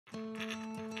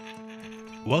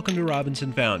Welcome to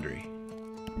Robinson Foundry.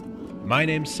 My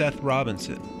name's Seth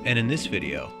Robinson, and in this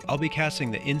video, I'll be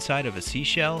casting the inside of a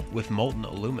seashell with molten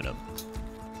aluminum.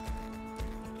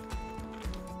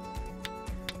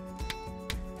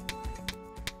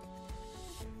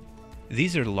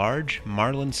 These are large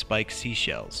Marlin Spike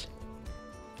seashells.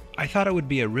 I thought it would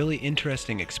be a really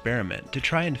interesting experiment to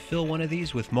try and fill one of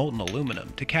these with molten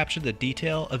aluminum to capture the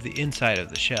detail of the inside of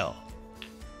the shell.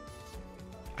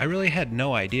 I really had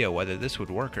no idea whether this would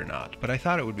work or not, but I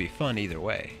thought it would be fun either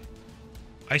way.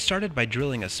 I started by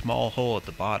drilling a small hole at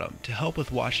the bottom to help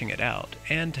with washing it out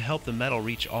and to help the metal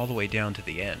reach all the way down to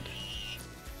the end.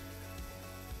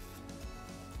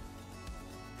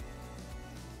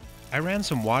 I ran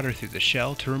some water through the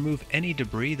shell to remove any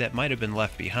debris that might have been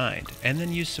left behind, and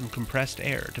then used some compressed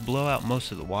air to blow out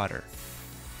most of the water.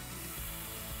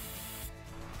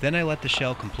 Then I let the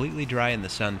shell completely dry in the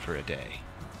sun for a day.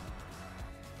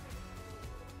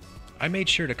 I made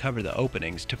sure to cover the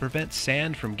openings to prevent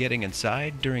sand from getting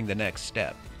inside during the next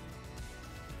step.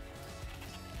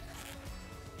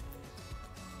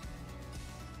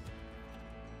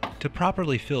 To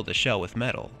properly fill the shell with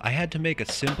metal, I had to make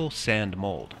a simple sand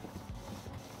mold.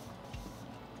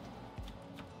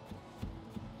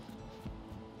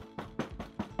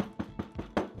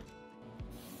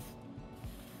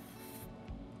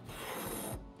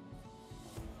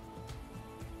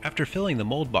 After filling the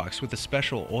mold box with a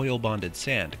special oil-bonded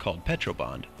sand called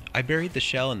Petrobond, I buried the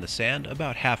shell in the sand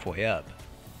about halfway up.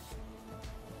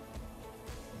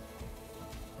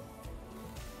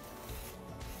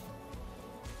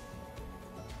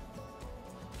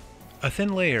 A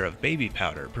thin layer of baby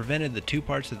powder prevented the two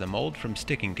parts of the mold from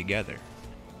sticking together.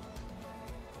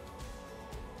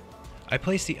 I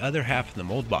placed the other half of the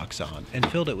mold box on and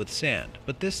filled it with sand,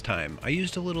 but this time I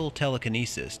used a little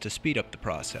telekinesis to speed up the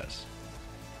process.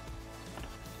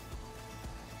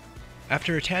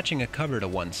 After attaching a cover to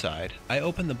one side, I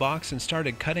opened the box and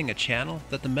started cutting a channel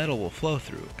that the metal will flow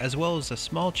through, as well as a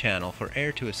small channel for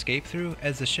air to escape through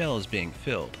as the shell is being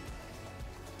filled.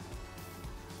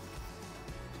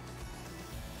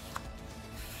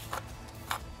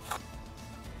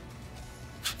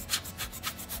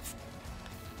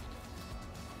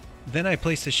 Then I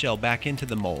placed the shell back into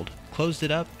the mold, closed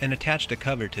it up, and attached a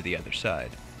cover to the other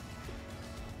side.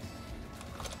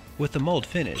 With the mold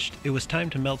finished, it was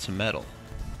time to melt some metal.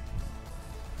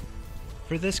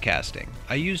 For this casting,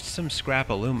 I used some scrap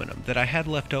aluminum that I had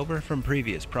left over from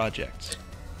previous projects.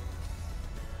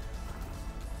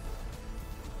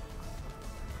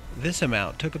 This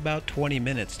amount took about 20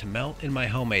 minutes to melt in my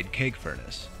homemade keg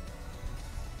furnace.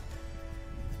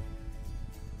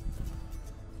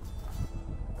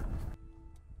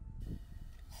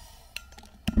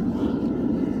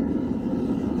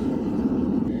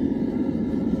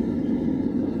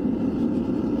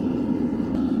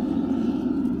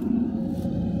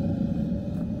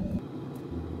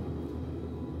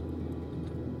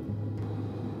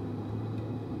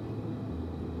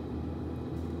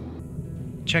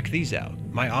 Check these out.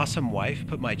 My awesome wife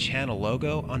put my channel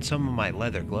logo on some of my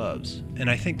leather gloves, and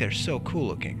I think they're so cool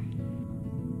looking.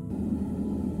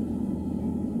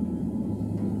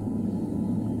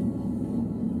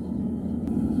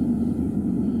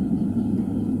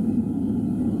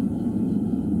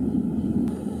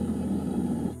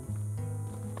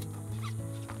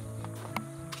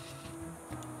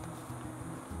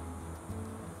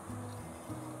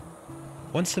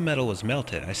 Once the metal was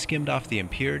melted, I skimmed off the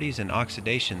impurities and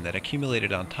oxidation that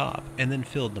accumulated on top and then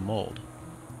filled the mold.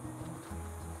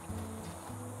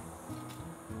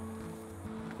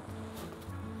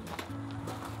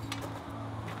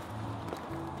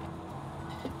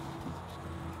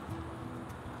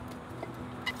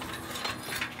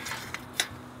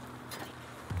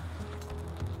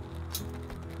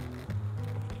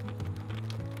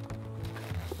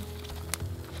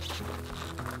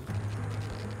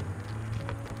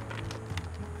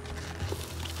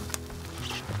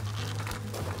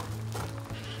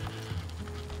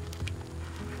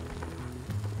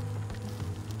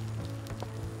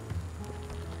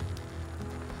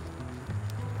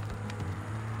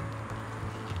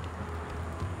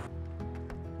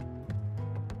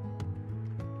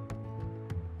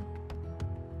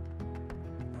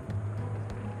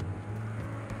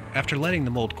 After letting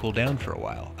the mold cool down for a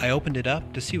while, I opened it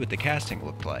up to see what the casting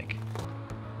looked like.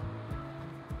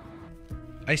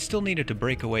 I still needed to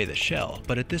break away the shell,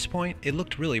 but at this point, it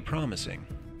looked really promising.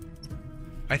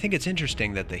 I think it's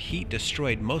interesting that the heat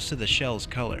destroyed most of the shell's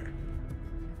color.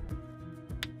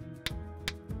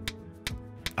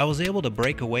 I was able to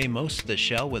break away most of the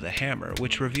shell with a hammer,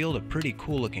 which revealed a pretty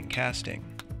cool looking casting.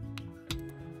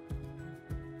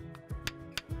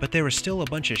 But there was still a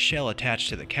bunch of shell attached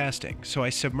to the casting, so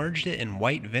I submerged it in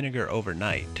white vinegar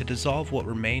overnight to dissolve what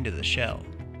remained of the shell.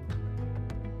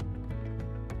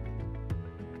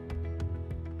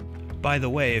 By the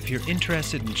way, if you're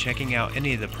interested in checking out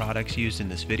any of the products used in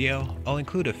this video, I'll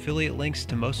include affiliate links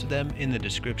to most of them in the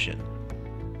description.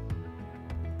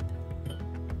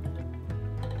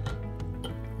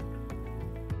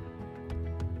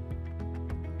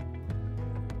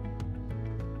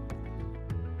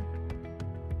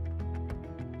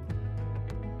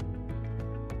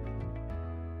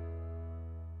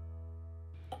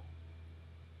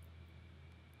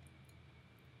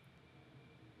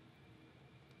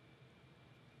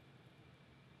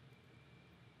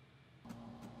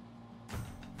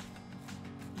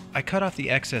 I cut off the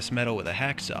excess metal with a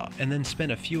hacksaw and then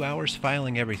spent a few hours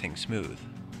filing everything smooth.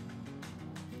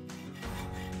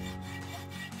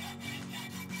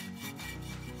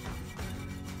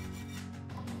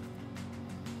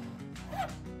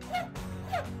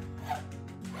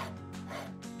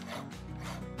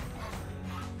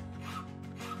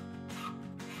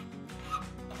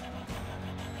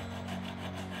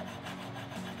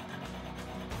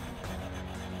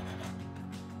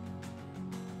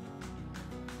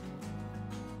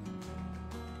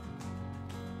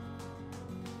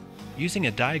 Using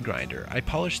a die grinder, I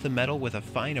polished the metal with a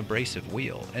fine abrasive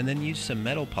wheel and then used some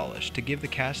metal polish to give the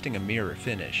casting a mirror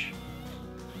finish.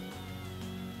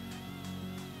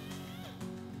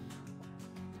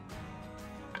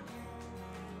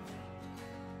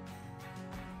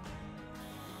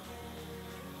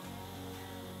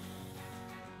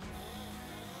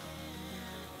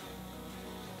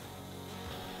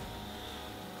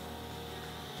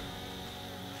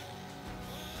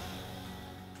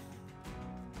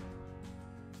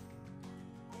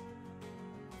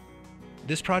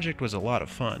 This project was a lot of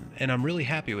fun, and I'm really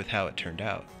happy with how it turned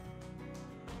out.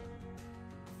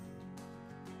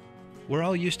 We're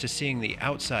all used to seeing the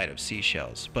outside of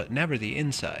seashells, but never the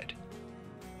inside.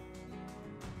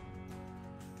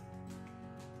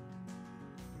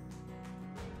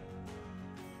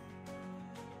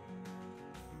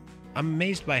 I'm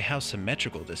amazed by how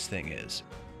symmetrical this thing is.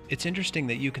 It's interesting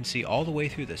that you can see all the way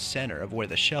through the center of where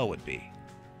the shell would be.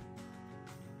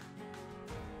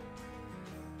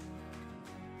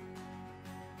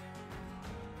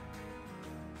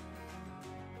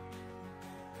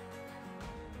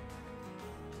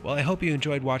 Well, I hope you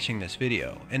enjoyed watching this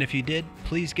video, and if you did,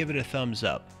 please give it a thumbs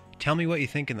up. Tell me what you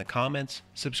think in the comments,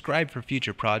 subscribe for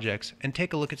future projects, and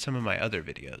take a look at some of my other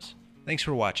videos. Thanks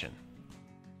for watching.